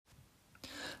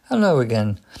Hello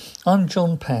again. I'm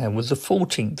John Pear with the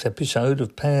 14th episode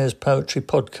of Pear's Poetry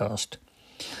Podcast.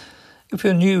 If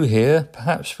you're new here,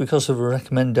 perhaps because of a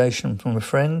recommendation from a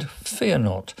friend, fear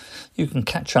not. You can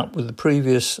catch up with the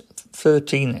previous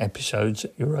 13 episodes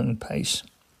at your own pace.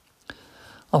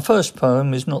 Our first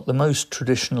poem is not the most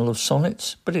traditional of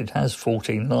sonnets, but it has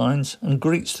 14 lines and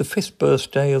greets the 5th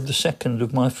birthday of the second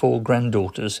of my 4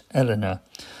 granddaughters, Elena.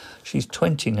 She's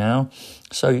 20 now,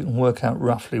 so you can work out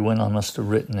roughly when I must have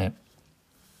written it.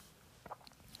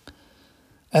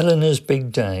 Eleanor's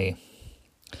Big Day.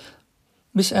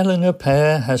 Miss Elena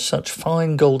Pear has such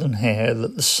fine golden hair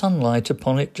that the sunlight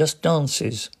upon it just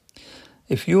dances.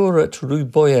 If you're at Rue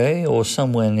Boyer or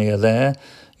somewhere near there,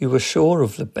 you are sure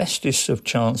of the bestest of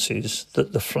chances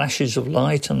that the flashes of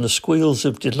light and the squeals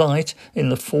of delight in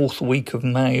the 4th week of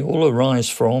May all arise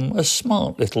from a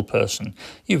smart little person.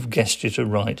 You've guessed it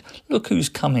aright. Look who's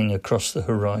coming across the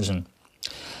horizon.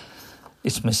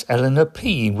 It's Miss Eleanor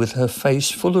P. with her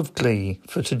face full of glee,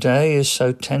 for today is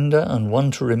so tender and one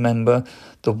to remember,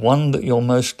 the one that you're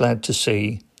most glad to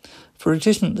see. For it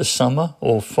isn't the summer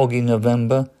or foggy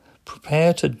November.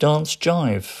 Prepare to dance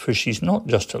jive, for she's not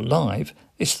just alive,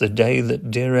 it's the day that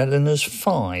dear Eleanor's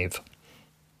 5.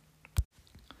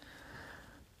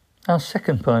 Our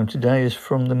second poem today is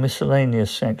from the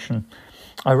miscellaneous section.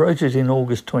 I wrote it in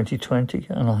August 2020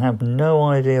 and I have no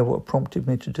idea what prompted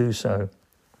me to do so.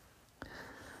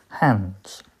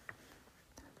 Hands.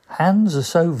 Hands are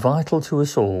so vital to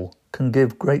us all, can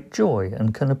give great joy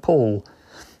and can appall.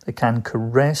 They can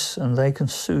caress and they can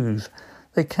soothe.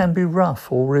 They can be rough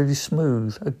or really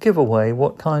smooth, a giveaway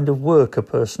what kind of work a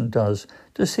person does.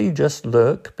 Does he just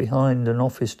lurk behind an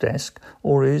office desk,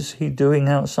 or is he doing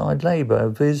outside labour,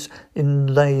 viz. in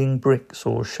laying bricks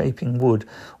or shaping wood,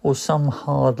 or some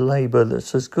hard labour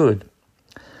that's as good?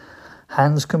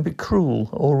 Hands can be cruel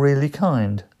or really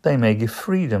kind. They may give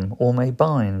freedom or may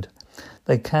bind.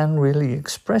 They can really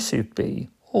expressive be,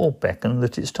 or beckon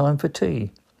that it's time for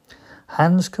tea.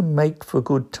 Hands can make for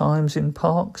good times in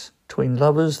parks. Between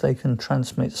lovers they can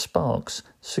transmit sparks.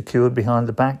 Secured behind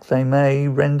the back they may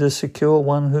render secure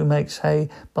one who makes hay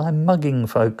by mugging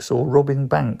folks or robbing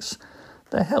banks.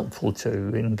 They're helpful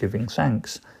too in giving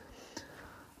thanks.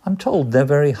 I'm told they're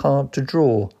very hard to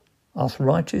draw.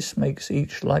 Arthritis makes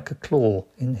each like a claw,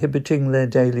 inhibiting their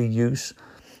daily use,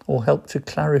 or help to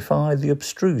clarify the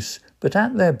abstruse. But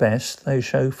at their best they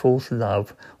show forth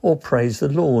love, or praise the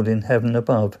Lord in heaven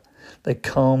above. They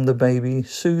calm the baby,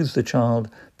 soothe the child,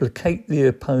 placate the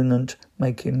opponent,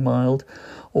 make him mild,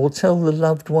 or tell the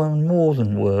loved one more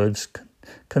than words,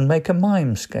 can make a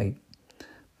mimescape,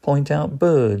 point out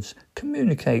birds,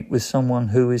 communicate with someone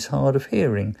who is hard of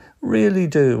hearing, really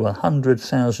do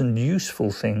 100,000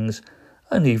 useful things,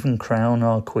 and even crown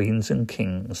our queens and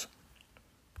kings.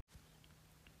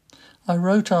 I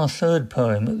wrote our third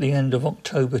poem at the end of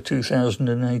October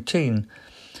 2018.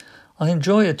 I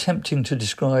enjoy attempting to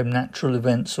describe natural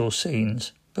events or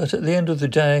scenes, but at the end of the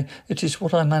day, it is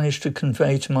what I manage to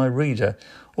convey to my reader,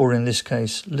 or in this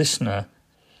case, listener.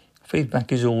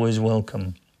 Feedback is always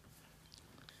welcome.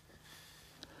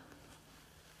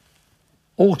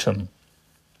 Autumn.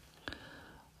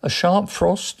 A sharp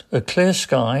frost, a clear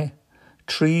sky,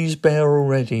 trees bare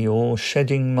already or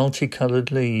shedding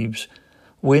multicoloured leaves,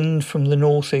 wind from the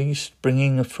northeast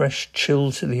bringing a fresh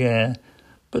chill to the air,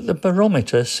 but the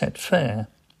barometer set fair.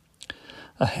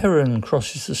 A heron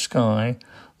crosses the sky,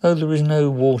 though there is no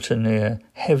water near,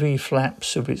 heavy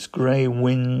flaps of its grey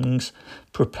wings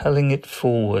propelling it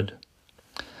forward.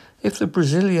 If the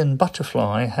Brazilian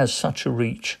butterfly has such a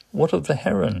reach, what of the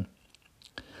heron?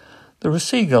 There are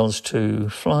seagulls too,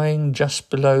 flying just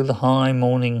below the high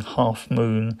morning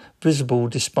half-moon, visible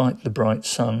despite the bright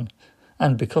sun,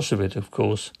 and because of it, of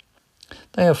course.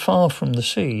 They are far from the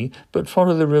sea, but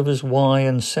follow the rivers Wye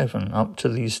and Severn up to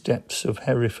these depths of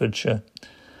Herefordshire.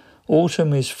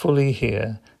 Autumn is fully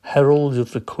here, herald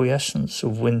of the quiescence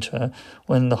of winter,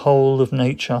 when the whole of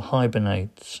nature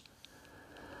hibernates.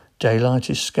 Daylight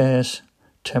is scarce,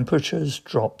 temperatures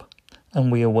drop,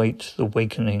 and we await the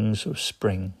wakenings of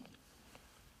spring.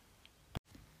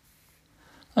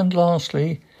 And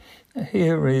lastly,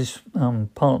 here is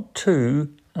part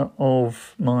 2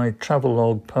 of my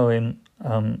travelogue poem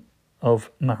of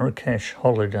Marrakech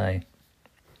holiday.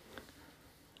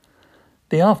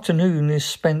 The afternoon is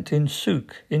spent in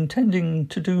souk, intending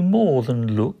to do more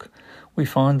than look. We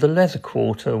find the leather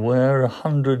quarter where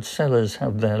 100 sellers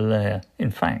have their lair.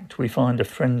 In fact, we find a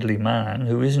friendly man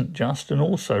who isn't just and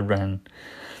also ran.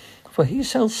 For he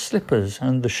sells slippers,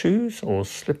 and the shoes, or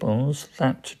slip-ons,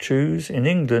 that to choose in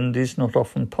England is not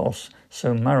often pos,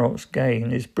 so Maroc's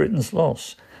gain is Britain's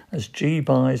loss, as G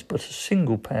buys but a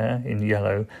single pair in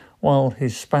yellow, while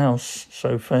his spouse,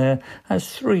 so fair, has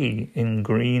 3 in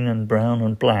green and brown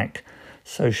and black,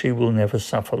 so she will never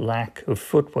suffer lack of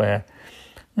footwear.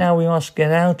 Now we must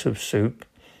get out of Souk,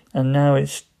 and now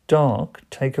it's dark,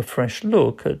 take a fresh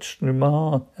look at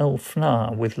Shrimar El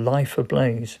Fna with life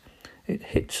ablaze. It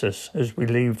hits us as we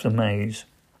leave the maze.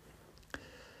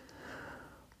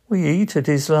 We eat at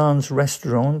Islan's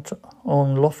restaurant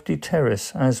on lofty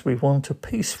terrace as we want a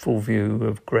peaceful view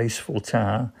of graceful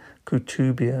tower,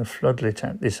 Kutubia floodlit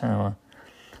at this hour.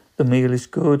 The meal is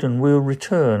good and we'll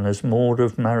return as more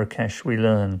of Marrakech we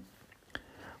learn.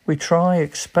 We try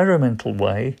experimental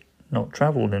way, not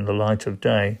travelled in the light of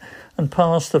day, and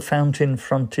pass the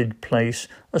fountain-fronted place,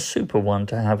 a super one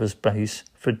to have as base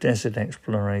for desert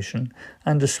exploration,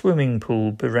 and a swimming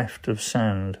pool bereft of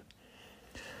sand.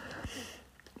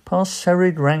 Past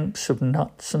serried ranks of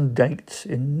nuts and dates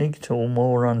in neat or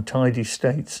more untidy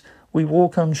states, we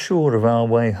walk unsure of our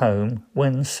way home,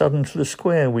 when sudden to the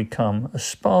square we come, a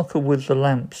sparkle with the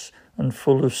lamps, and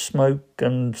full of smoke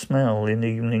and smell in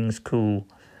evenings cool.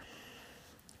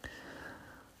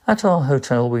 At our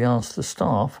hotel we ask the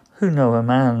staff, who know a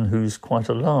man who's quite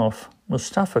a laugh.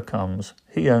 Mustafa comes,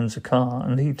 he owns a car,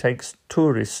 and he takes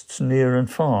tourists near and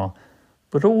far,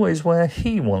 but always where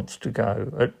he wants to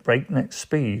go, at breakneck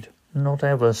speed, not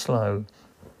ever slow.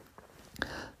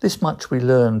 This much we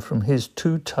learned from his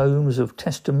 2 tomes of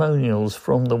testimonials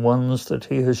from the ones that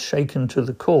he has shaken to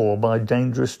the core by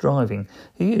dangerous driving.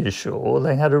 He is sure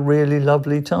they had a really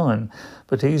lovely time,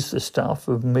 but he's the stuff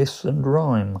of myth and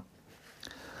rhyme.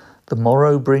 The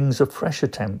morrow brings a fresh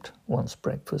attempt, once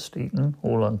breakfast eaten,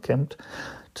 all unkempt,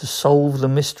 to solve the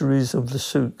mysteries of the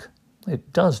souk.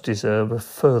 It does deserve a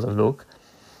further look,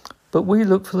 but we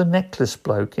look for the necklace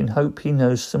bloke in hope he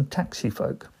knows some taxi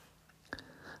folk.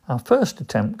 Our first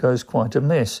attempt goes quite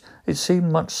amiss. It seemed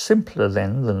much simpler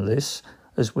then than this,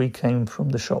 as we came from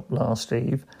the shop last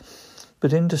eve.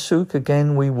 But into souk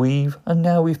again we weave, and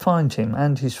now we find him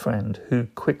and his friend, who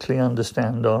quickly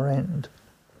understand our end.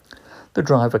 The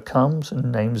driver comes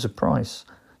and names a price,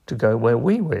 to go where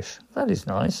we wish. That is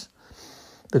nice.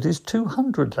 That is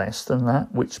 200 less than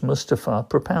that which Mustafa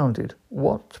propounded.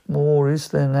 What more is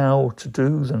there now to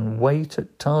do than wait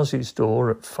at Tazi's door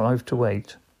at 5 to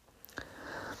 8?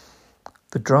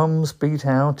 The drums beat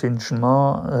out in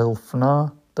Shmar El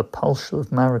Fna, the pulse of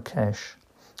Marrakech,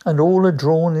 and all are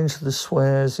drawn into the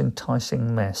square's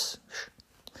enticing mess.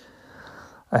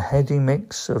 A heady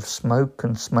mix of smoke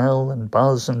and smell and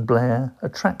buzz and blare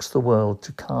attracts the world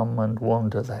to come and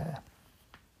wander there.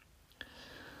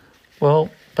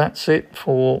 Well, that's it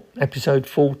for episode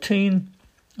 14,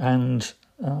 and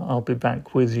I'll be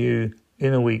back with you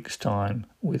in a week's time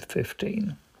with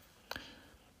 15.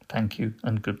 Thank you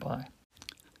and goodbye.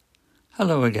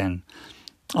 Hello again.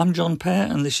 I'm John Pear,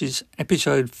 and this is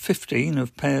episode 15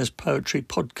 of Pear's Poetry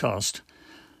Podcast,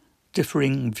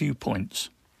 Differing Viewpoints.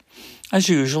 As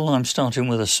usual, I'm starting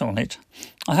with a sonnet.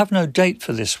 I have no date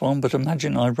for this one, but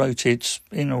imagine I wrote it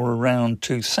in or around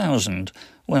 2000,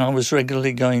 when I was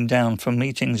regularly going down for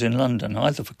meetings in London,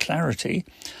 either for clarity,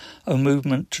 a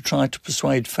movement to try to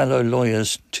persuade fellow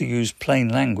lawyers to use plain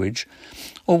language,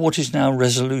 or what is now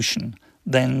Resolution,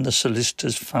 then the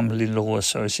Solicitors' Family Law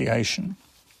Association.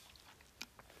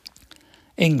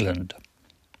 England.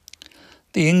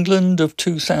 The England of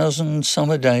 2000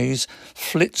 summer days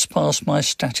flits past my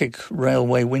static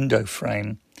railway window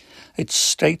frame. Its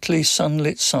stately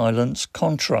sunlit silence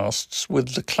contrasts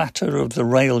with the clatter of the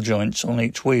rail joints on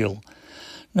each wheel.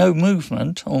 No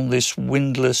movement on this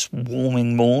windless,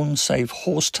 warming morn save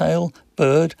horsetail,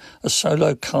 bird, a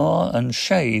solo car and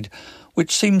shade,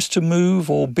 which seems to move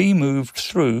or be moved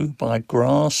through by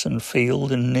grass and field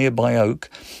and nearby oak,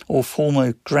 or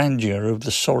former grandeur of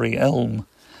the sorry elm.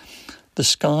 The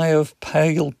sky of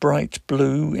pale bright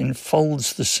blue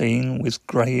enfolds the scene with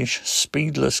greyish,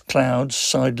 speedless clouds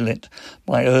side-lit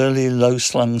by early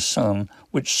low-slung sun,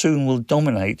 which soon will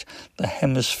dominate the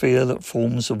hemisphere that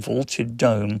forms a vaulted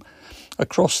dome.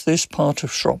 Across this part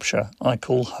of Shropshire I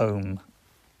call home.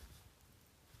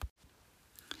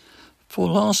 For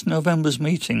last November's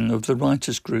meeting of the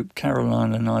writers' group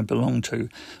Caroline and I belong to,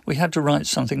 we had to write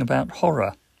something about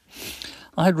horror.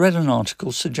 I had read an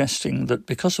article suggesting that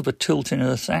because of a tilt in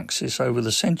Earth's axis over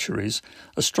the centuries,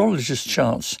 astrologers'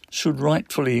 charts should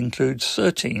rightfully include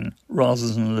 13 rather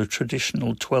than the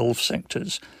traditional 12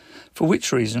 sectors, for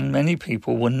which reason many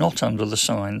people were not under the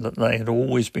sign that they had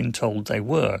always been told they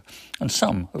were, and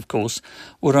some, of course,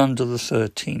 were under the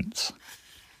 13th.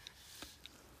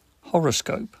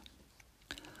 Horoscope.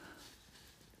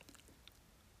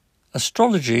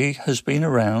 Astrology has been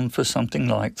around for something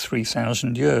like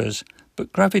 3,000 years,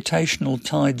 but gravitational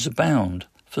tides abound.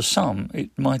 For some, it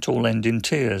might all end in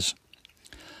tears.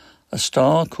 A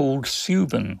star called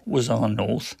Thuban was our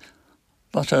north,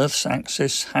 but Earth's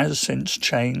axis has since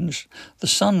changed. The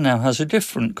Sun now has a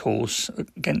different course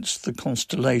against the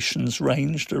constellations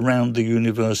ranged around the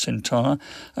universe entire,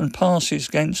 and passes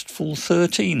against full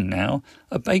 13 now,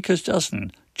 a baker's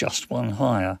dozen, just one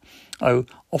higher. Oh,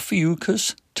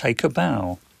 Ophiuchus, take a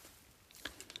bow.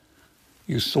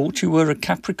 You thought you were a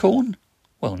Capricorn?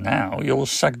 Well, now you're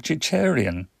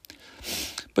Sagittarian.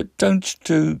 But don't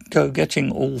go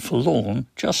getting all forlorn,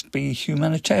 just be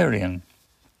humanitarian.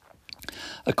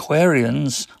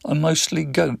 Aquarians are mostly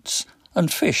goats,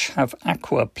 and fish have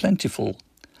aqua plentiful.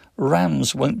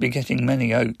 Rams won't be getting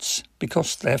many oats,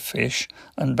 because they're fish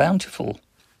and bountiful.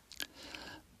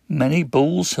 Many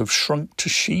bulls have shrunk to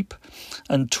sheep,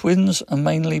 and twins are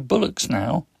mainly bullocks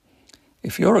now.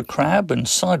 If you're a crab and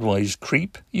sideways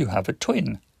creep, you have a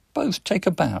twin. Both take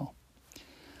a bow.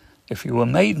 If you were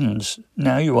maidens,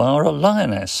 now you are a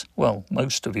lioness, well,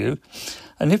 most of you.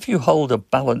 And if you hold a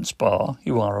balance bar,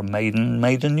 you are a maiden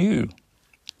made anew.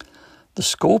 The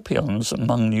scorpions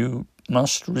among you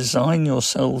must resign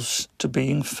yourselves to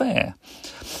being fair,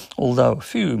 although a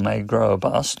few may grow a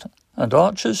bust, and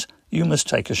archers, you must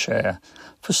take a share,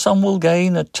 for some will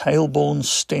gain a tail-borne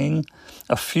sting,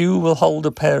 a few will hold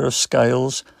a pair of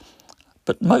scales,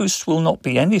 but most will not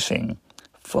be anything,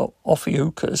 for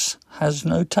Ophiuchus has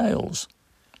no tails.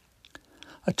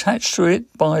 Attached to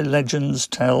it by legends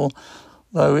tell,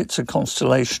 though it's a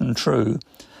constellation true,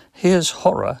 here's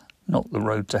horror, not the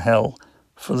road to hell,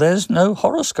 for there's no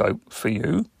horoscope for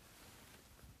you.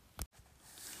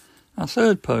 Our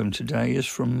third poem today is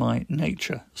from my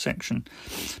nature section,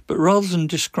 but rather than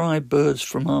describe birds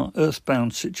from our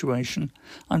earthbound situation,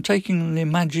 I'm taking an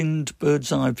imagined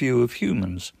bird's eye view of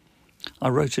humans. I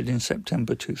wrote it in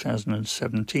September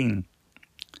 2017.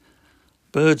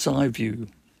 Bird's eye view.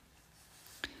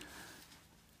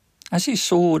 As he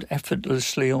soared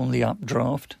effortlessly on the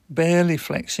updraft, barely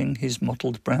flexing his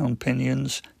mottled brown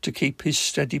pinions to keep his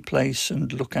steady place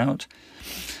and look out,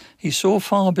 he saw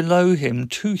far below him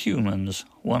two humans,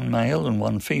 one male and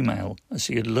one female, as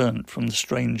he had learnt from the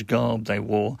strange garb they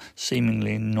wore,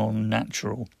 seemingly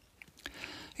non-natural.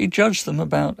 He judged them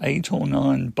about 8 or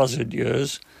 9 buzzard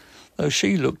years, though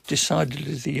she looked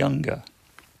decidedly the younger.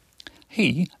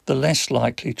 He, the less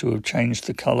likely to have changed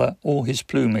the colour or his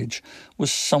plumage,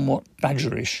 was somewhat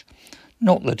badgerish.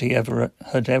 Not that he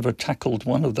had ever tackled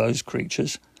one of those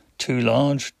creatures. Too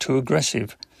large, too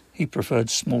aggressive. He preferred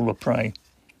smaller prey.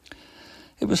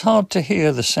 It was hard to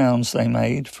hear the sounds they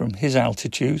made from his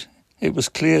altitude. It was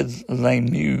clear that they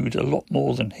mewed a lot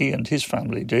more than he and his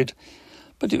family did,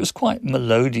 but it was quite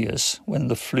melodious when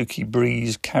the fluky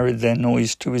breeze carried their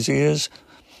noise to his ears.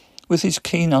 With his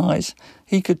keen eyes,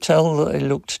 he could tell that they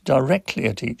looked directly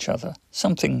at each other,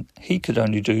 something he could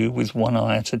only do with one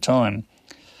eye at a time.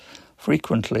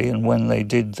 Frequently, and when they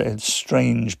did, their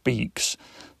strange beaks,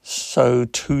 so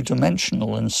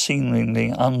two-dimensional and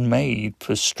seemingly unmade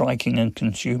for striking and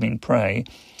consuming prey,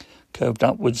 curved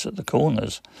upwards at the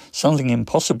corners, something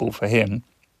impossible for him.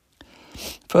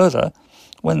 Further,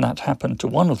 when that happened to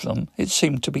one of them, it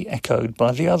seemed to be echoed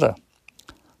by the other.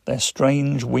 Their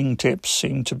strange wingtips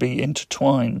seemed to be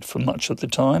intertwined for much of the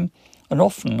time, and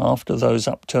often after those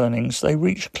upturnings they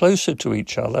reached closer to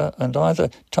each other and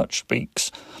either touched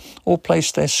beaks or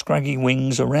placed their scraggy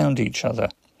wings around each other.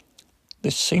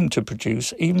 This seemed to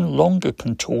produce even longer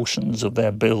contortions of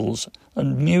their bills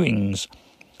and mewings.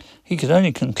 He could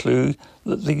only conclude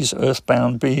that these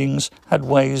earthbound beings had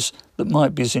ways that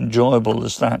might be as enjoyable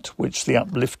as that which the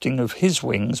uplifting of his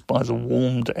wings by the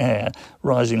warmed air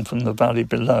rising from the valley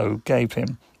below gave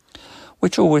him,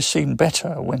 which always seemed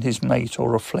better when his mate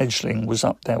or a fledgling was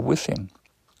up there with him.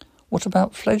 What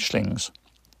about fledglings?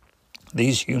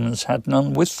 These humans had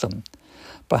none with them.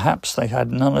 Perhaps they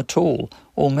had none at all,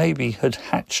 or maybe had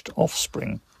hatched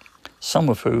offspring, some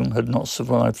of whom had not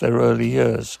survived their early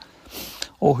years,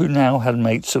 or who now had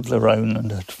mates of their own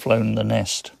and had flown the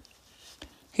nest.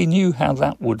 He knew how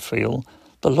that would feel.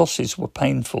 The losses were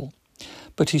painful,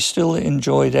 but he still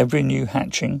enjoyed every new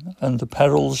hatching and the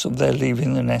perils of their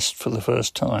leaving the nest for the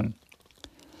first time.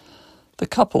 The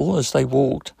couple, as they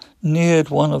walked, neared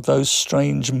one of those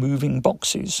strange moving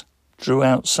boxes, drew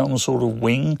out some sort of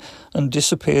wing and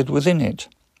disappeared within it.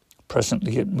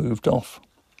 Presently it moved off.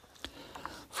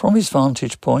 From his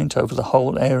vantage point over the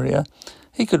whole area,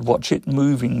 he could watch it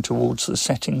moving towards the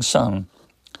setting sun.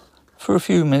 For a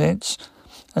few minutes,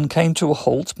 and came to a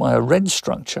halt by a red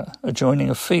structure adjoining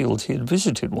a field he had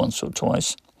visited once or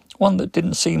twice, one that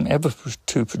didn't seem ever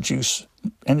to produce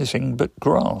anything but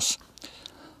grass.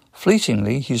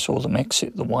 Fleetingly, he saw them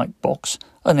exit the white box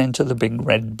and enter the big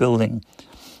red building.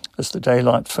 As the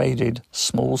daylight faded,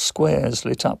 small squares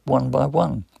lit up one by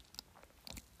one.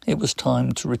 It was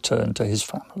time to return to his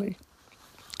family.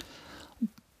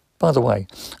 By the way,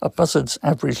 a buzzard's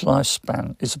average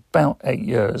lifespan is about 8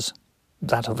 years,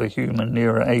 that of a human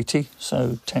nearer 80,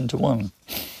 so 10 to 1.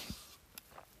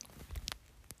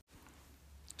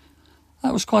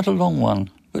 That was quite a long one,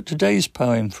 but today's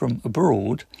poem from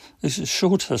Abroad is a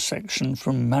shorter section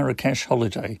from Marrakech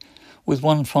Holiday, with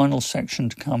one final section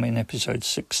to come in episode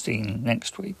 16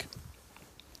 next week.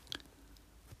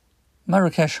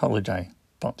 Marrakech Holiday,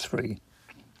 Part 3.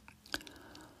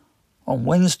 On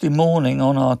Wednesday morning,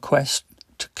 on our quest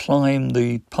to climb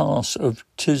the pass of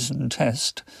Tizen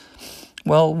Test,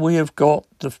 well, we have got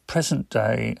the present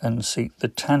day and seek the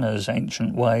tanner's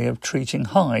ancient way of treating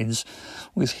hides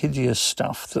with hideous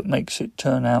stuff that makes it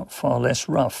turn out far less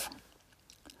rough.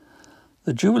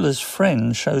 The jeweller's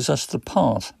friend shows us the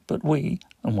path, but we,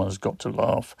 and one's got to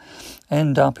laugh,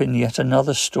 end up in yet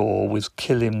another store with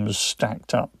kilims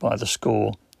stacked up by the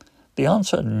score. The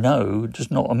answer no does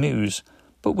not amuse,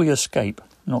 but we escape,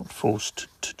 not forced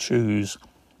to choose.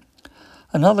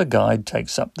 Another guide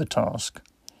takes up the task.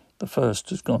 The first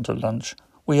has gone to lunch.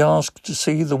 We ask to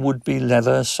see the would-be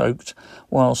leather soaked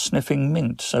while sniffing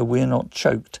mint so we're not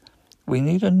choked. We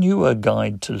need a newer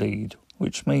guide to lead,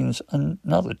 which means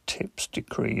another tip's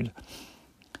decreed.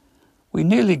 We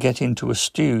nearly get into a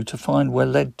stew to find we're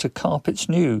led to carpets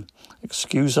new,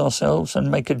 excuse ourselves and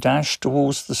make a dash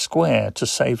towards the square to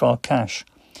save our cash.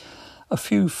 A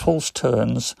few false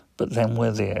turns, but then we're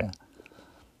there.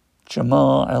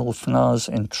 Jamar El-Fnar's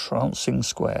entrancing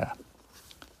square.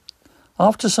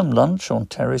 After some lunch on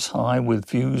Terrace High with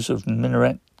views of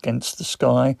minaret against the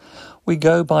sky, we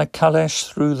go by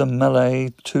calèche through the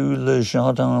Malais to Le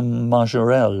Jardin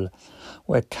Majorel,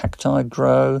 where cacti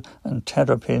grow and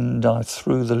terrapin dive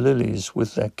through the lilies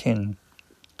with their kin.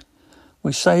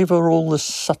 We savour all the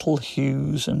subtle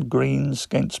hues and greens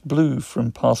against blue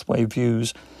from pathway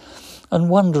views, and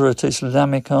wonder at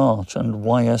Islamic art and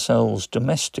YSL's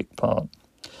domestic part.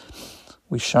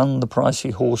 We shun the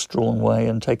pricey horse-drawn way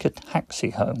and take a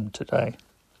taxi home today.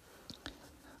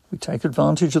 We take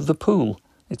advantage of the pool.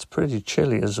 It's pretty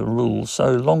chilly as a rule,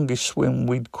 so longish swim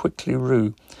we'd quickly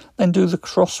rue, then do the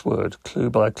crossword clue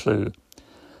by clue.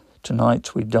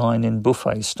 Tonight we dine in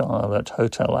buffet style at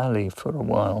Hotel Alley for a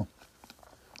while.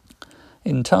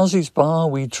 In Tazi's bar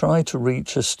we try to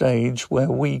reach a stage where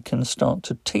we can start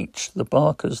to teach the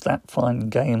barkers that fine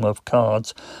game of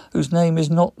cards, whose name is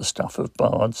not the stuff of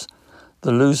bards.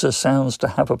 The loser sounds to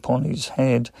have upon his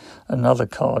head another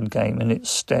card game in its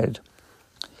stead.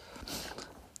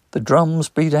 The drums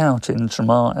beat out in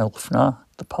Jamar El-Fnar,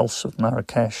 the pulse of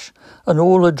Marrakech, and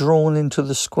all are drawn into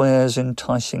the square's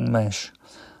enticing mesh.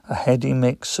 A heady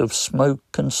mix of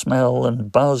smoke and smell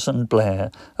and buzz and blare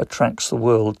attracts the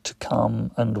world to come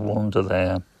and wander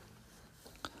there.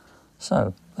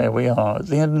 So, there we are, at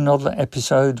the end of another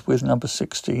episode with number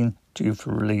 16 due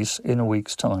for release in a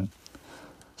week's time.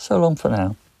 So long for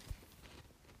now.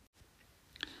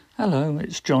 Hello,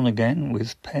 it's John again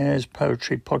with Pear's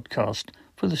Poetry Podcast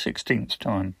for the 16th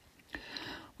time.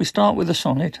 We start with a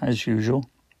sonnet, as usual.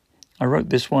 I wrote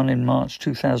this one in March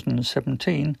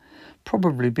 2017,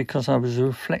 probably because I was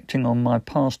reflecting on my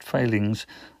past failings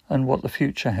and what the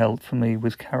future held for me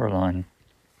with Caroline.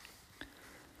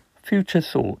 Future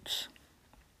thoughts.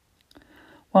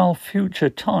 While future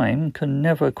time can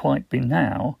never quite be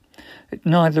now, it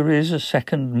neither is a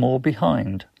second more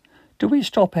behind. Do we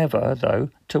stop ever, though,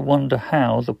 to wonder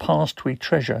how the past we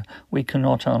treasure we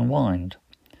cannot unwind?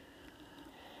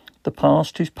 The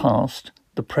past is past,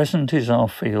 the present is our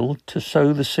field, to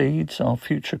sow the seeds, our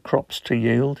future crops to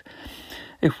yield.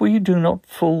 If we do not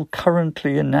full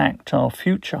currently enact our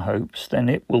future hopes, then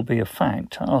it will be a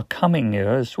fact our coming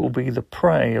years will be the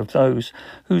prey of those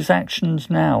whose actions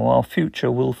now our future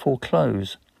will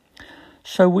foreclose.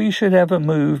 So we should ever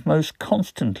move most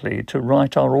constantly to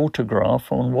write our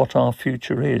autograph on what our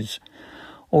future is,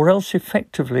 or else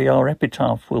effectively our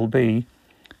epitaph will be,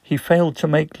 he failed to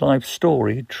make life's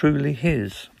story truly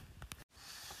his.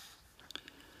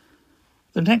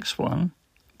 The next one,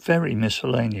 very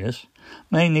miscellaneous,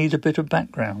 may need a bit of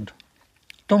background.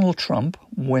 Donald Trump,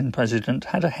 when president,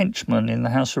 had a henchman in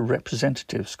the House of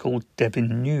Representatives called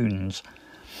Devin Nunes.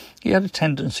 He had a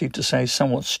tendency to say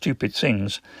somewhat stupid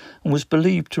things and was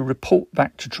believed to report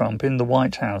back to Trump in the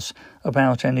White House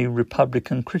about any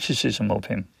Republican criticism of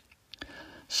him.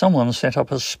 Someone set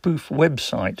up a spoof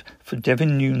website for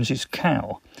Devin Nunes'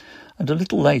 cow, and a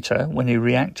little later, when he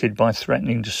reacted by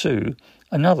threatening to sue,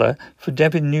 another for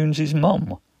Devin Nunes'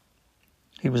 mum.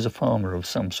 He was a farmer of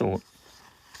some sort.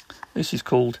 This is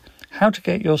called How to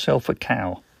Get Yourself a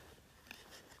Cow.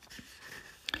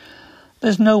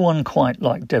 There's no one quite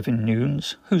like Devin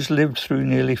Nunes, who's lived through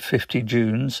nearly 50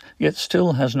 Junes, yet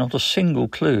still has not a single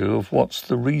clue of what's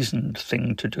the reasoned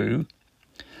thing to do.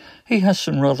 He has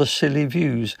some rather silly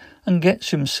views and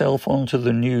gets himself onto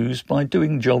the news by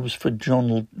doing jobs for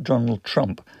Donald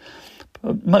Trump,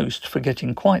 but most for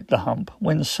getting quite the hump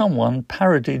when someone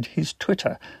parodied his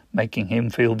Twitter, making him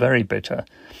feel very bitter.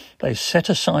 They set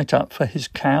a site up for his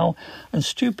cow, and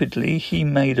stupidly he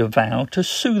made a vow to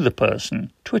sue the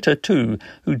person, Twitter too,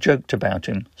 who joked about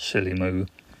him, silly moo.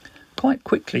 Quite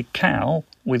quickly, Cow,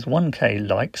 with 1k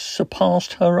likes,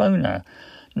 surpassed her owner.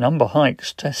 Number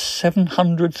hikes to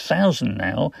 700,000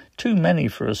 now, too many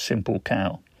for a simple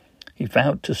cow. He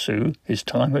vowed to sue, his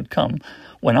time had come,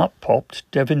 when up popped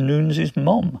Devin Nunes'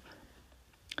 mom.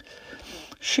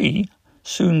 She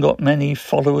soon got many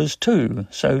followers too,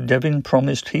 so Devin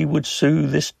promised he would sue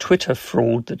this Twitter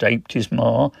fraud that aped his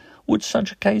ma. Would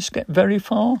such a case get very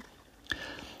far?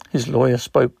 His lawyer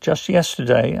spoke just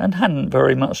yesterday and hadn't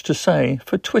very much to say,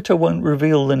 for Twitter won't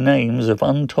reveal the names of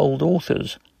untold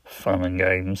authors. Fun and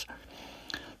games.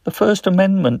 The First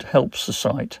Amendment helps the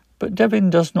site, but Devin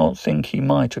does not think he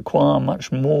might acquire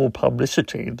much more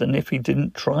publicity than if he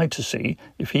didn't try to see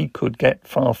if he could get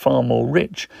far, far more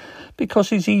rich, because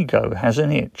his ego has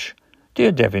an itch.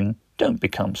 Dear Devin, don't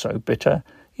become so bitter.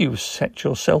 You've set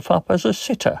yourself up as a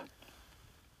sitter.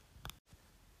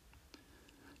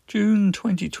 June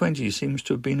 2020 seems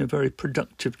to have been a very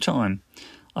productive time.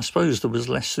 I suppose there was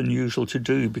less than usual to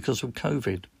do because of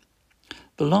COVID.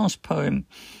 The last poem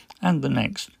and the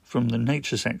next, from the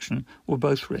nature section, were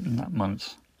both written that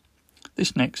month.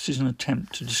 This next is an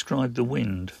attempt to describe the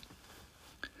wind.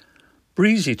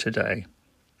 Breezy today.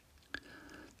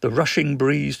 The rushing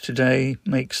breeze today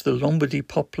makes the Lombardy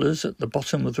poplars at the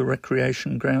bottom of the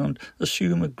recreation ground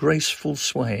assume a graceful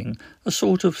swaying, a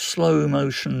sort of slow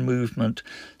motion movement,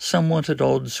 somewhat at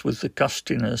odds with the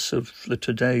gustiness of the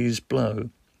today's blow.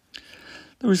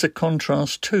 There is a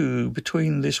contrast, too,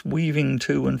 between this weaving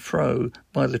to and fro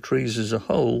by the trees as a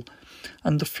whole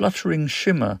and the fluttering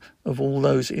shimmer of all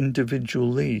those individual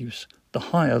leaves, the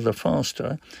higher the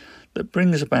faster, that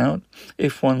brings about,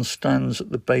 if one stands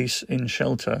at the base in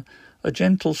shelter, a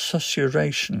gentle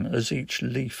susurration as each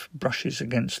leaf brushes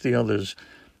against the others.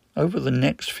 Over the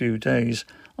next few days,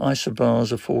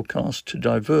 isobars are forecast to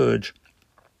diverge,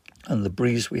 and the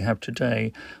breeze we have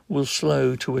today will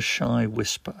slow to a shy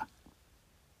whisper.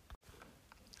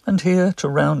 And here, to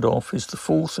round off, is the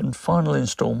fourth and final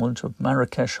instalment of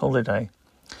Marrakech holiday.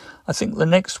 I think the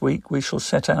next week we shall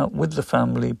set out with the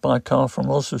family by car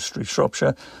from Oswestry,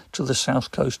 Shropshire, to the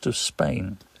south coast of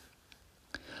Spain.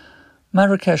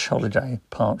 Marrakech holiday,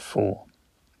 part 4.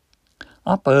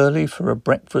 Up early for a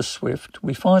breakfast swift,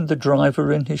 we find the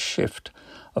driver in his shift.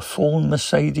 A fawn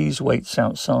Mercedes waits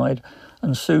outside,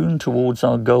 and soon towards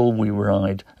our goal we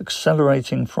ride,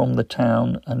 accelerating from the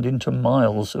town and into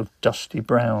miles of dusty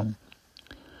brown.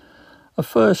 At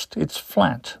first it's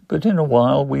flat, but in a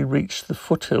while we reach the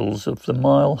foothills of the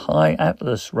mile-high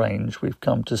Atlas range we've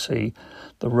come to see.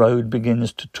 The road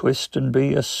begins to twist and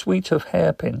be a suite of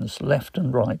hairpins left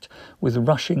and right, with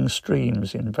rushing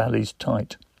streams in valleys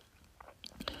tight.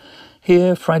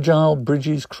 Here fragile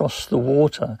bridges cross the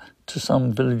water to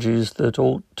some villages that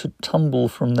ought to tumble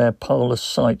from their parlous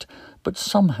sight, but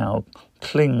somehow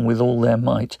cling with all their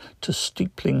might to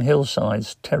steepling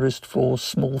hillsides terraced for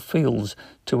small fields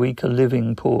to eke a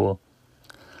living poor.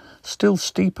 Still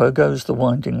steeper goes the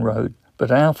winding road,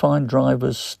 but our fine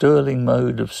driver's sterling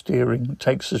mode of steering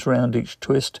takes us round each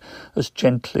twist as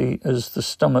gently as the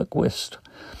stomach wist,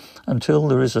 until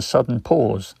there is a sudden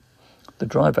pause. The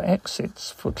driver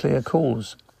exits for clear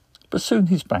cause, but soon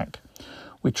he's back.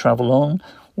 We travel on,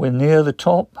 we're near the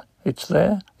top, it's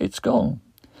there, it's gone.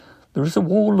 There is a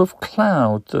wall of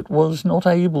cloud that was not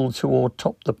able to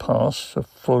o'ertop the pass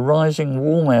for rising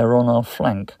warm air on our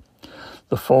flank.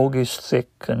 The fog is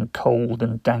thick and cold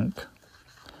and dank.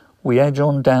 We edge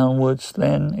on downwards,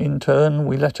 then, in turn,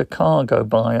 we let a car go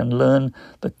by and learn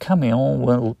the camion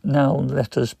will now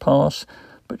let us pass,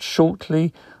 but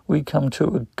shortly we come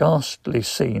to a ghastly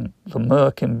scene, the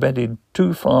murk embedded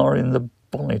too far in the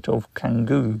bonnet of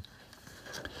Kangoo.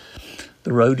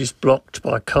 The road is blocked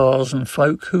by cars and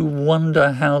folk who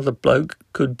wonder how the bloke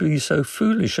could be so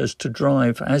foolish as to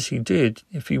drive as he did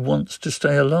if he wants to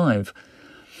stay alive.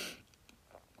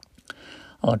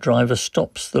 Our driver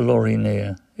stops the lorry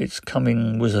near. Its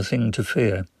coming was a thing to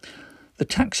fear. The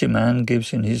taximan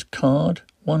gives in his card.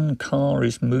 One car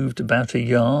is moved about a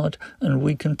yard, and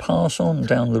we can pass on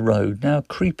down the road, now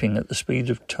creeping at the speed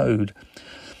of toad.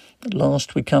 At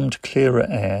last we come to clearer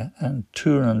air, and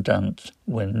Tourandant,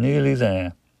 we're nearly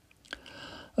there.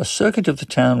 A circuit of the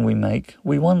town we make,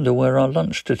 we wonder where our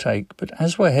lunch to take, but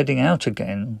as we're heading out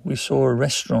again, we saw a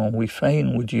restaurant we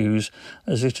fain would use,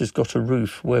 as it has got a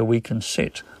roof where we can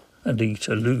sit and eat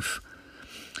aloof.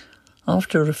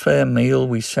 After a fair meal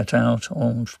we set out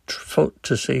on foot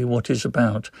to see what is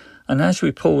about, and as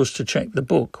we pause to check the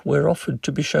book, we're offered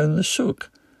to be shown the souk.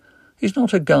 He's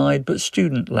not a guide but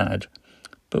student lad,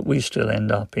 but we still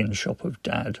end up in shop of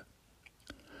dad.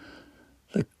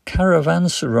 The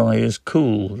caravanserai is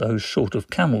cool, though short of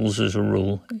camels as a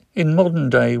rule. In modern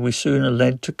day we soon are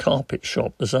led to carpet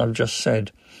shop, as I've just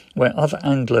said, where other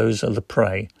Anglos are the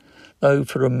prey, though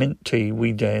for a mint tea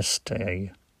we dare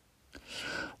stay.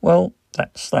 Well,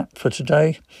 that's that for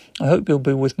today. I hope you'll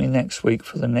be with me next week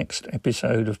for the next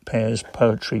episode of Pear's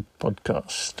Poetry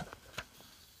Podcast.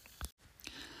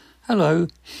 Hello,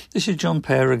 this is John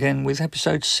Pear again with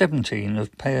episode 17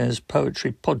 of Pear's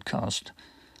Poetry Podcast,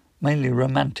 mainly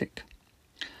romantic.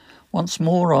 Once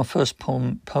more, our first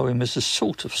poem is a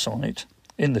sort of sonnet,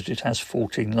 in that it has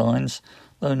 14 lines,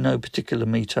 though no particular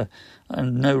metre,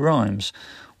 and no rhymes,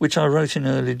 which I wrote in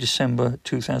early December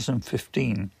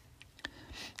 2015.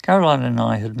 Caroline and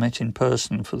I had met in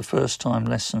person for the first time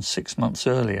less than 6 months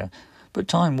earlier, but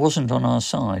time wasn't on our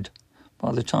side.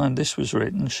 By the time this was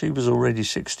written, she was already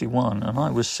 61 and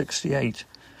I was 68.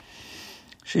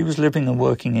 She was living and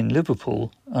working in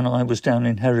Liverpool and I was down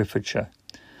in Herefordshire.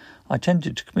 I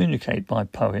tended to communicate by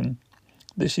poem.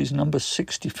 This is number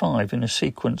 65 in a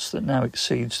sequence that now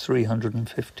exceeds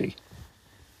 350.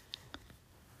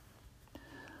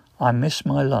 I miss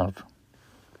my love.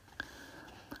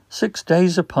 6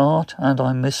 days apart and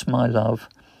I miss my love,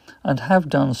 and have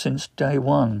done since day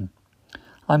one.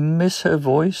 I miss her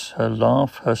voice, her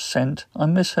laugh, her scent. I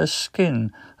miss her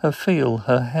skin, her feel,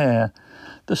 her hair,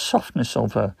 the softness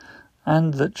of her,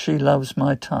 and that she loves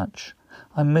my touch.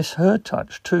 I miss her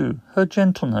touch too, her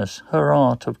gentleness, her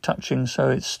art of touching so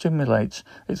it stimulates,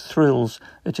 it thrills,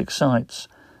 it excites.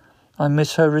 I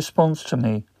miss her response to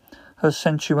me, her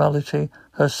sensuality,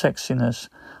 her sexiness.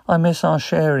 I miss our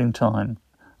sharing time,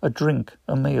 a drink,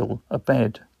 a meal, a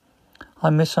bed. I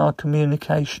miss our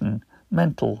communication,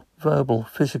 mental, verbal,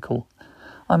 physical.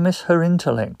 I miss her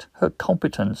intellect, her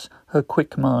competence, her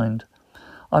quick mind.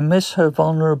 I miss her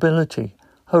vulnerability,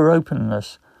 her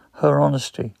openness, her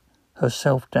honesty, her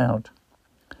self-doubt.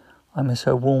 I miss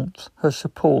her warmth, her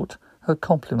support, her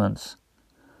compliments.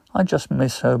 I just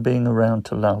miss her being around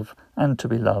to love and to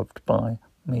be loved by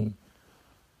me.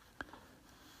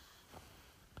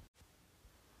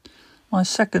 My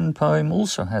second poem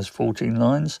also has 14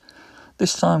 lines,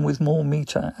 this time with more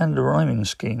metre and a rhyming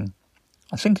scheme.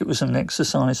 I think it was an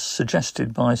exercise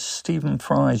suggested by Stephen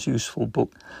Fry's useful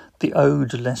book, The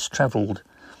Ode Less Travelled,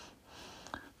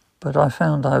 but I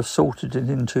found I have sorted it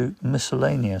into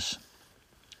miscellaneous.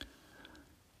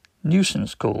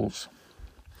 Nuisance calls.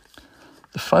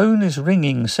 The phone is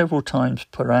ringing several times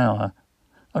per hour,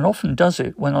 and often does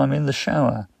it when I'm in the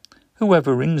shower.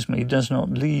 Whoever rings me does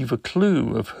not leave a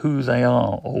clue of who they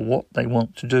are or what they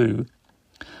want to do.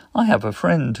 I have a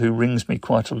friend who rings me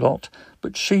quite a lot,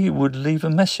 but she would leave a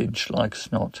message like as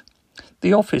not.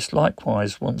 The office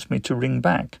likewise wants me to ring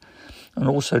back, and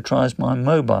also tries my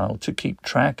mobile to keep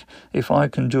track if I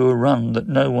can do a run that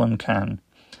no one can,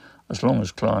 as long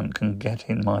as client can get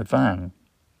in my van.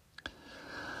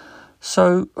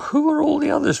 So who are all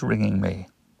the others ringing me?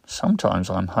 Sometimes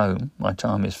I'm home, my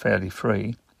time is fairly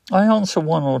free. I answer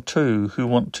one or two who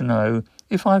want to know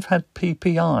if I've had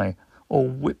PPI or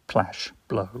whiplash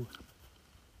blow.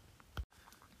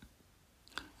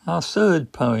 Our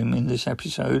third poem in this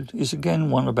episode is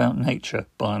again one about nature,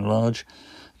 by and large.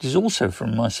 It is also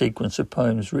from my sequence of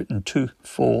poems written to,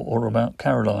 for, or about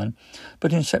Caroline,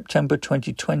 but in September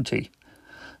 2020,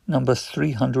 number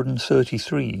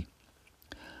 333.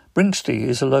 Bringsty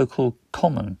is a local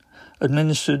common,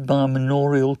 administered by a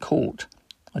manorial court.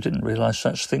 I didn't realise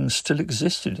such things still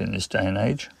existed in this day and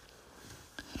age.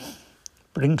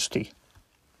 Bringsty.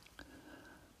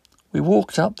 We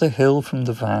walked up the hill from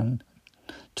the van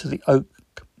to the oak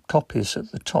coppice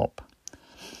at the top.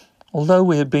 Although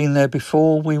we had been there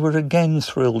before, we were again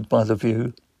thrilled by the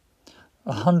view.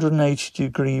 A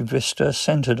 180-degree vista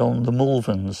centred on the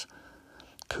Malverns,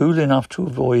 cool enough to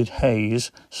avoid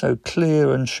haze, so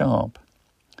clear and sharp.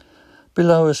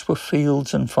 Below us were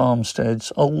fields and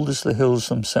farmsteads, old as the hills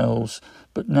themselves,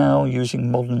 but now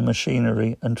using modern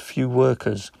machinery and few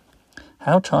workers.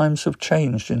 How times have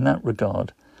changed in that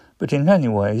regard, but in many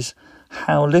ways,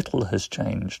 how little has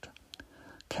changed.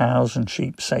 Cows and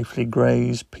sheep safely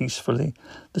graze peacefully.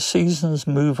 The seasons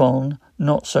move on,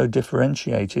 not so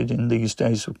differentiated in these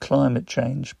days of climate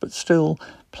change, but still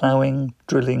ploughing,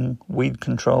 drilling, weed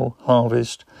control,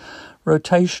 harvest,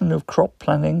 rotation of crop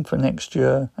planning for next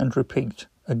year, and repeat,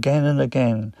 again and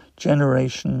again,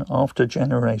 generation after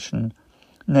generation,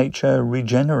 nature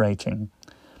regenerating.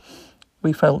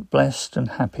 We felt blessed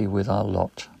and happy with our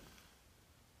lot.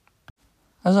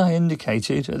 As I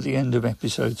indicated at the end of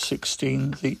episode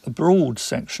 16, the abroad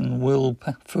section will,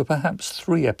 for perhaps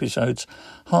 3 episodes,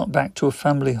 hark back to a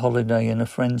family holiday in a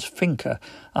friend's finca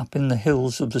up in the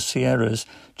hills of the Sierras,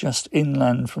 just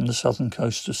inland from the southern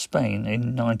coast of Spain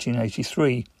in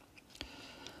 1983.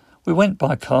 We went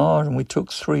by car and we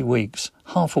took 3 weeks,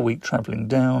 half a week travelling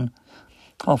down,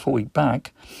 half a week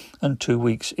back, and 2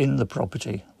 weeks in the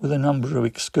property, with a number of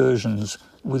excursions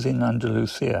within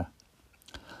Andalusia.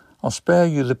 I'll spare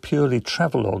you the purely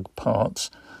travelogue parts,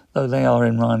 though they are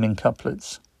in rhyming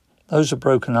couplets. Those are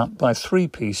broken up by 3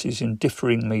 pieces in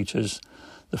differing metres,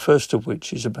 the first of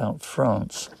which is about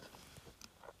France.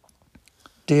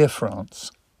 Dear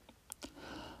France.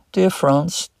 Dear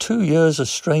France, 2 years a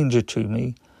stranger to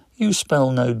me, you spell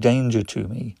no danger to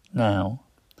me now.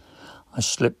 I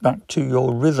slip back to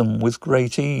your rhythm with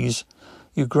great ease.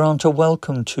 You grant a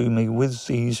welcome to me with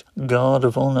these guard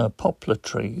of honour poplar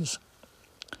trees.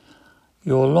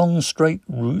 Your long straight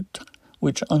route,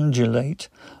 which undulate,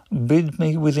 bid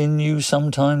me within you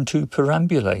sometime to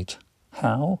perambulate.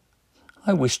 How?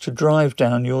 I wish to drive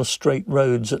down your straight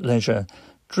roads at leisure,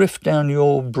 drift down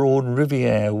your broad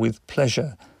riviere with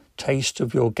pleasure, taste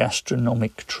of your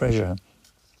gastronomic treasure.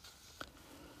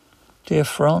 Dear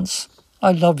France,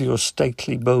 I love your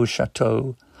stately beau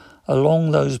chateaux,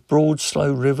 along those broad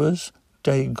slow rivers,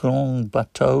 des grands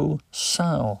bateaux,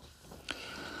 sow.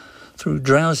 Through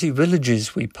drowsy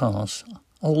villages we pass,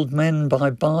 old men by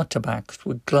bar tobaccs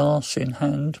with glass in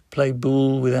hand play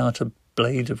boule without a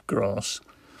blade of grass.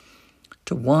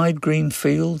 To wide green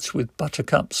fields with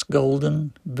buttercups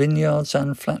golden, vineyards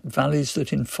and flat valleys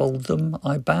that enfold them,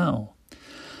 I bow.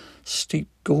 Steep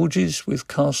gorges with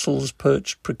castles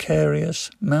perched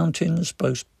precarious, mountains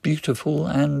both beautiful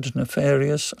and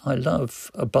nefarious, I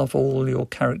love above all your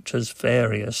characters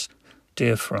various,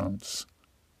 dear France.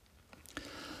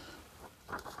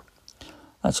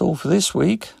 That's all for this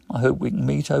week. I hope we can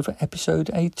meet over episode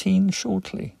 18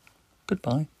 shortly.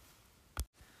 Goodbye.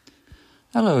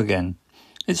 Hello again.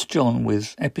 It's John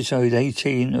with episode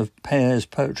 18 of Pear's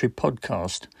Poetry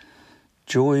Podcast,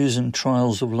 Joys and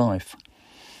Trials of Life.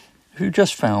 If you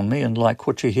just found me and like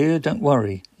what you hear, don't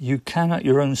worry. You can at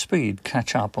your own speed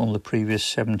catch up on the previous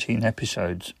 17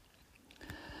 episodes.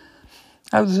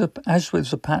 As with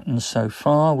the patterns so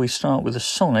far, we start with a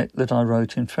sonnet that I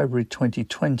wrote in February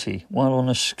 2020 while on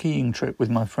a skiing trip with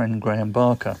my friend Graham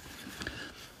Barker.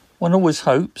 One always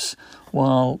hopes,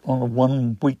 while on a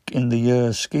 1 week in the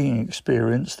year skiing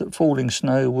experience, that falling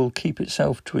snow will keep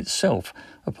itself to itself,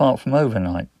 apart from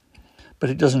overnight. But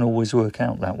it doesn't always work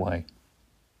out that way.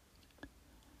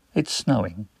 It's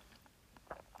snowing.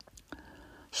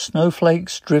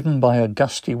 Snowflakes driven by a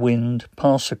gusty wind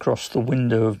pass across the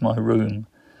window of my room.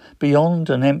 Beyond,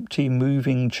 an empty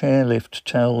moving chairlift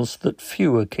tells that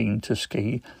few are keen to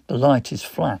ski. The light is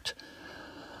flat.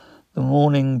 The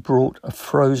morning brought a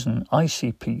frozen,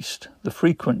 icy piste, the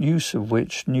frequent use of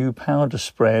which, new powder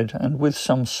spread and with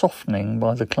some softening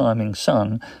by the climbing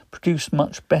sun, produced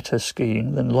much better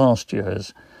skiing than last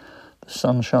year's. The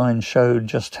sunshine showed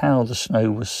just how the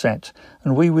snow was set,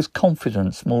 and we with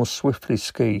confidence more swiftly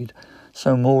skied,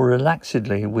 so more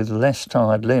relaxedly with less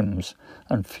tired limbs,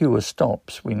 and fewer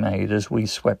stops we made as we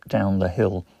swept down the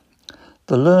hill.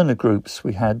 The learner groups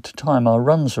we had to time our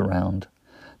runs around,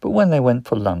 but when they went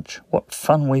for lunch, what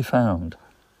fun we found.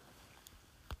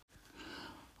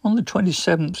 On the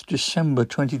 27th December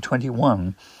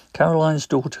 2021, Caroline's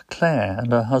daughter Claire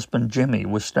and her husband Jimmy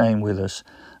were staying with us,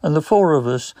 and the 4 of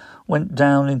us went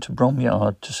down into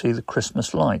Bromyard to see the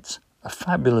Christmas lights, a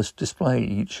fabulous display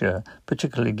each year,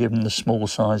 particularly given the small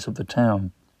size of the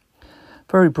town.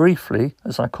 Very briefly,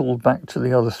 as I called back to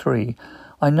the other 3,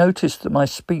 I noticed that my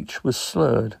speech was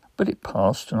slurred, but it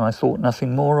passed and I thought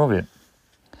nothing more of it.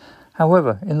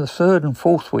 However, in the 3rd and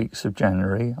 4th weeks of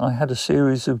January, I had a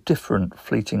series of different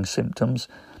fleeting symptoms,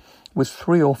 with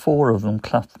 3 or 4 of them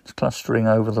clustering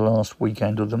over the last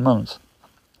weekend of the month.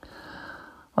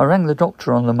 I rang the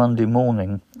doctor on the Monday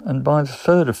morning, and by the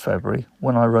 3rd of February,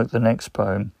 when I wrote the next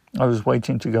poem, I was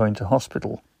waiting to go into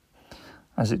hospital.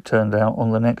 As it turned out,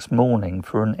 on the next morning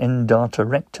for an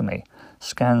endarterectomy,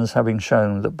 scans having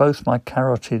shown that both my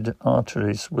carotid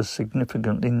arteries were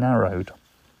significantly narrowed.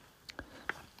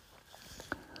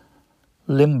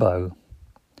 Limbo.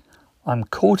 I'm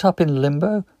caught up in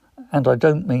limbo, and I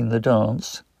don't mean the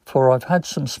dance, for I've had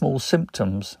some small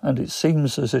symptoms, and it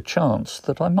seems there's a chance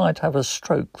that I might have a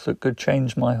stroke that could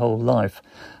change my whole life,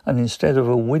 and instead of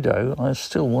a widow, I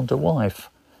still want a wife.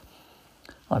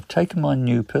 I've taken my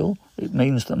new pill. It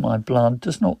means that my blood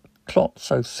does not clot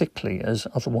so thickly as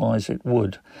otherwise it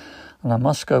would, and I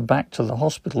must go back to the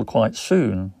hospital quite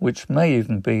soon, which may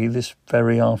even be this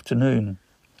very afternoon.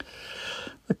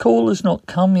 The call has not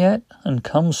come yet, and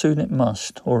come soon it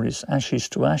must, or it's ashes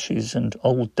to ashes and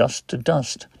old dust to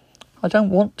dust. I don't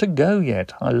want to go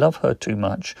yet. I love her too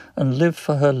much, and live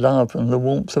for her love and the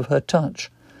warmth of her touch.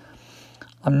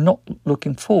 I'm not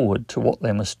looking forward to what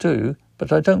they must do,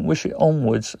 but I don't wish it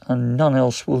onwards, and none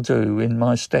else will do in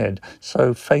my stead,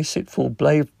 so face it full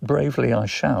bravely I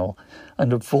shall,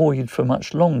 and avoid for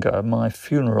much longer my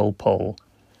funeral pole.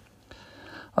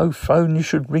 Oh, phone, you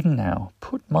should ring now.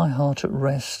 Put my heart at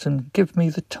rest and give me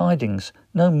the tidings.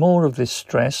 No more of this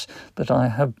stress that I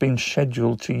have been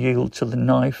scheduled to yield to the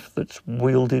knife that's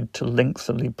wielded to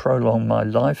lengthily prolong my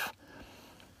life.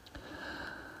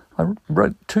 I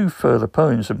wrote 2 further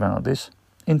poems about this,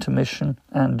 Intermission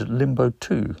and Limbo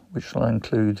 2, which I'll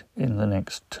include in the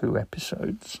next 2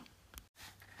 episodes.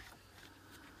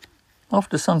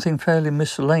 After something fairly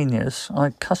miscellaneous,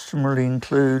 I customarily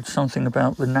include something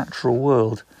about the natural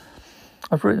world.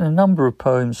 I've written a number of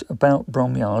poems about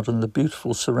Bromyard and the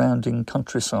beautiful surrounding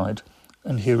countryside,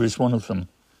 and here is one of them.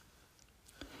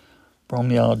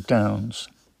 Bromyard Downs.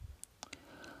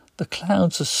 The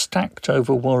clouds are stacked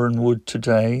over Warren Wood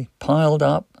today, piled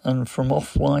up and from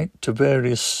off-white to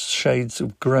various shades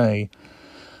of grey.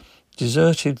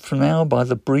 Deserted for now by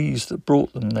the breeze that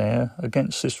brought them there,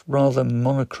 against this rather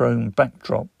monochrome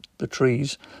backdrop, the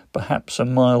trees, perhaps a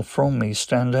mile from me,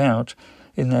 stand out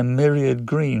in their myriad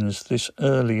greens this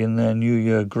early in their New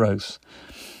Year growth,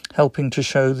 helping to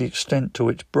show the extent to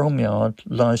which Bromyard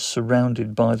lies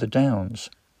surrounded by the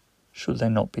downs. Should there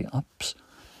not be ups?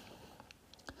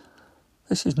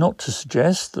 This is not to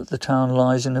suggest that the town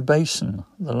lies in a basin.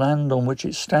 The land on which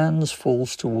it stands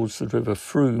falls towards the River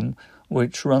Frome,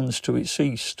 which runs to its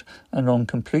east, and on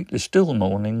completely still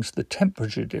mornings the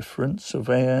temperature difference of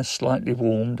air slightly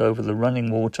warmed over the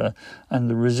running water and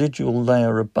the residual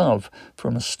layer above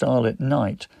from a starlit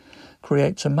night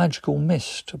creates a magical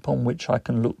mist upon which I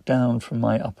can look down from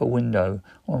my upper window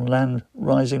on land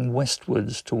rising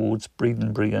westwards towards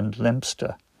Breedenbury and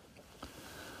Lempster.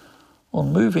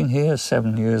 On moving here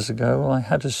 7 years ago, I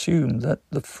had assumed that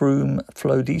the Frome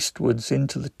flowed eastwards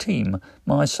into the Thame,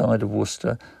 my side of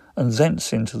Worcester, and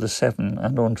thence into the Severn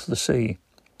and onto the sea.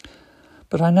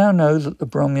 But I now know that the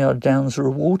Bromyard Downs are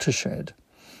a watershed,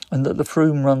 and that the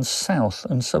Frome runs south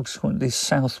and subsequently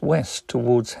southwest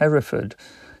towards Hereford,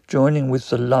 joining with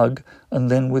the Lug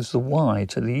and then with the Wye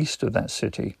to the east of that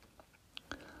city.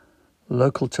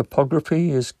 Local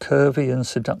topography is curvy and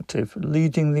seductive,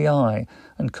 leading the eye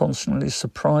and constantly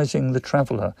surprising the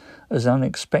traveller as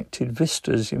unexpected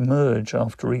vistas emerge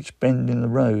after each bend in the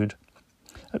road.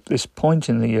 At this point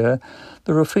in the year,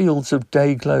 there are fields of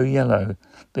day-glow yellow,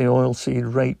 the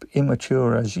oilseed rape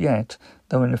immature as yet,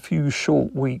 though in a few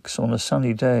short weeks on a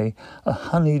sunny day, a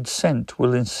honeyed scent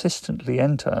will insistently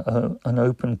enter an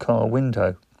open car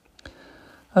window.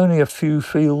 Only a few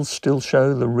fields still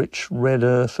show the rich red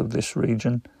earth of this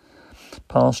region.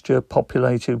 Pasture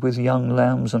populated with young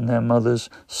lambs and their mothers,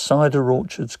 cider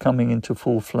orchards coming into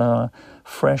full flower,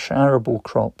 fresh arable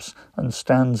crops and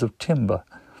stands of timber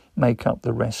make up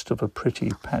the rest of a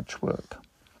pretty patchwork.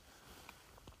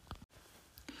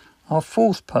 Our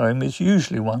 4th poem is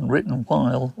usually one written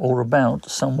while or about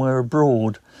somewhere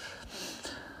abroad.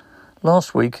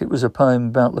 Last week it was a poem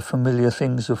about the familiar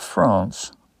things of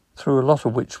France, through a lot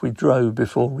of which we drove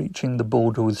before reaching the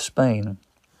border with Spain.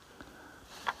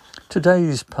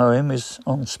 Today's poem is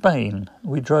on Spain.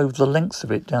 We drove the length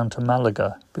of it down to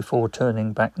Malaga before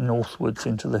turning back northwards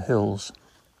into the hills.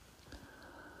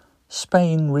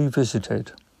 Spain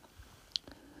Revisited.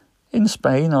 In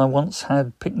Spain I once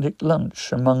had picnic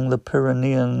lunch among the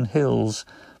Pyrenean hills.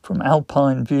 From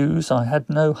alpine views I had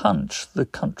no hunch the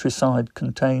countryside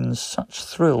contains such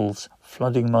thrills,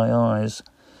 flooding my eyes.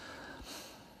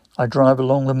 I drive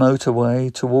along the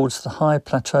motorway towards the high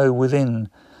plateau within.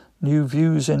 New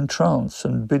views entrance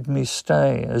and bid me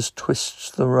stay as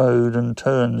twists the road and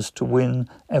turns to win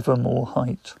ever more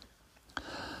height.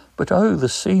 But oh, the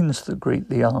scenes that greet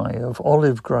the eye of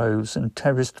olive groves and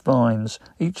terraced vines,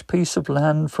 each piece of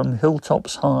land from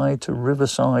hilltops high to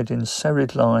riverside in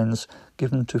serried lines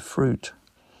given to fruit.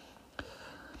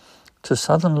 To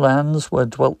southern lands where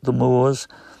dwelt the Moors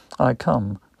I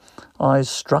come, eyes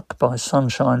struck by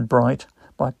sunshine bright,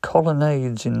 by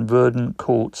colonnades in verdant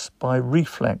courts, by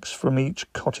reflex from each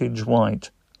cottage white,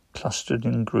 clustered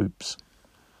in groups.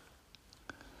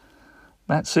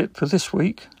 That's it for this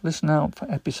week. Listen out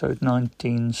for episode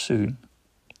 19 soon.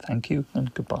 Thank you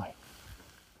and goodbye.